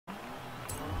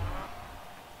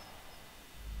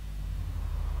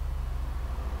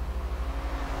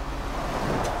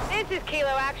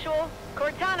Kilo Actual.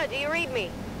 Cortana, do you read me?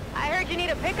 I heard you need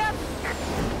a pickup?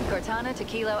 Cortana to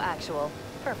Kilo Actual.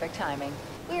 Perfect timing.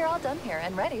 We are all done here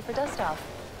and ready for dust-off.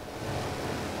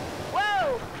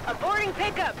 Whoa! A boarding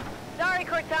pickup! Sorry,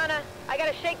 Cortana. I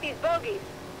gotta shake these bogies.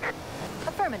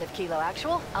 Affirmative, Kilo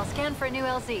Actual. I'll scan for a new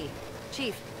LZ.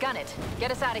 Chief, gun it. Get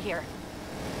us out of here.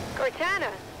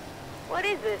 Cortana, what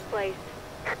is this place?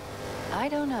 I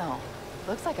don't know.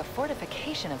 Looks like a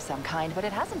fortification of some kind, but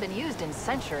it hasn't been used in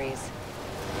centuries.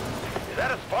 Is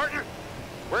that a Spartan?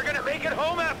 We're gonna make it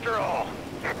home after all!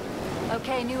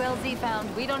 Okay, new LZ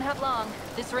found. We don't have long.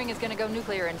 This ring is gonna go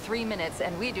nuclear in 3 minutes,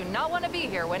 and we do not want to be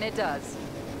here when it does.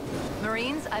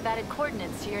 Marines, I've added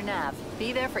coordinates to your nav.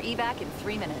 Be there for evac in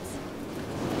 3 minutes.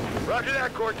 Roger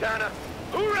that, Cortana.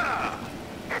 Hoorah!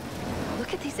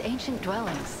 Look at these ancient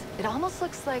dwellings. It almost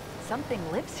looks like something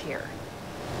lives here.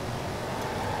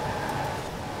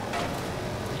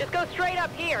 Just go straight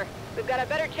up here. We've got a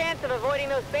better chance of avoiding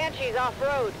those Banshees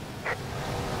off-road.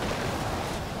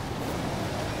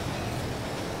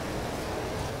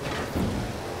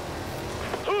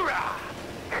 Hoorah!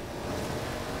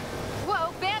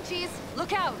 Whoa, Banshees!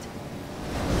 Look out!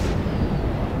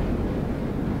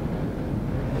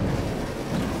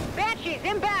 Banshees,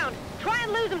 inbound! Try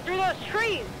and lose them through those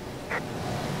trees!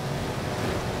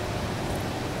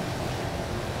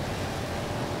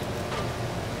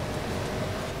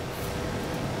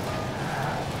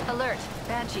 Alert!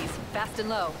 Banshees, fast and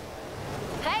low.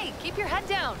 Hey, keep your head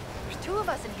down! There's 2 of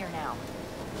us in here now.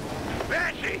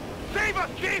 Banshee! Save us,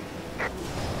 Chief!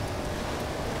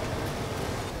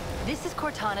 This is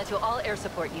Cortana to all air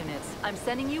support units. I'm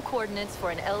sending you coordinates for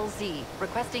an LZ,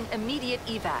 requesting immediate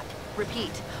evac.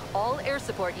 Repeat, all air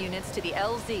support units to the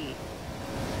LZ.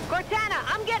 Cortana,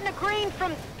 I'm getting a green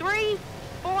from 3,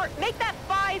 4, make that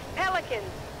 5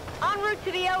 Pelicans. En route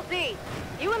to the LZ.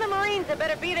 You and the Marines had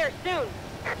better be there soon.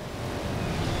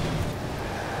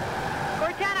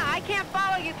 Cortana, I can't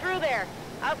follow you through there.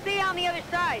 I'll see you on the other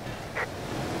side.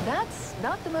 That's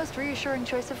not the most reassuring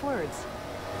choice of words.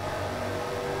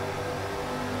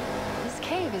 This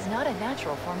cave is not a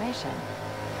natural formation.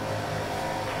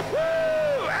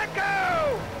 Woo!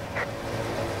 Echo!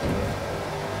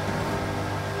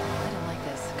 I don't like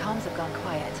this. Comms have gone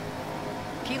quiet.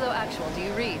 Kilo Actual, do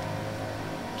you read?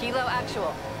 Kilo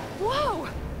Actual. Whoa!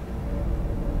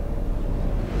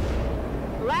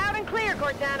 Loud and clear,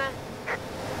 Cortana.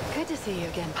 Good to see you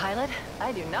again, pilot.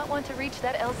 I do not want to reach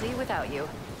that LZ without you.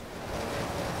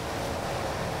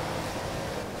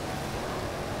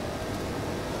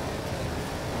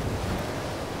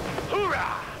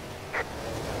 Hoorah!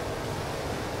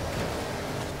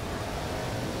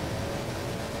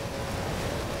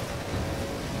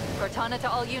 Cortana to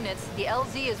all units, the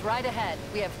LZ is right ahead.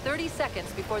 We have 30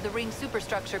 seconds before the ring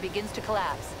superstructure begins to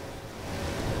collapse.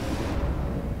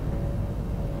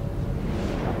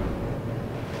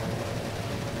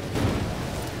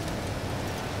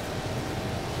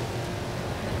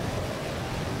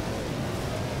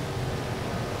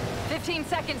 "15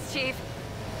 seconds, Chief.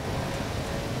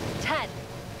 10,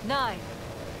 9,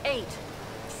 8,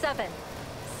 7,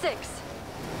 6,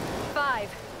 5,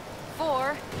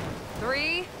 4,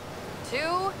 3,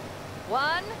 2,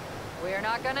 1. We're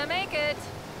not gonna make it.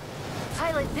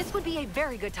 Pilot, this would be a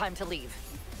very good time to leave.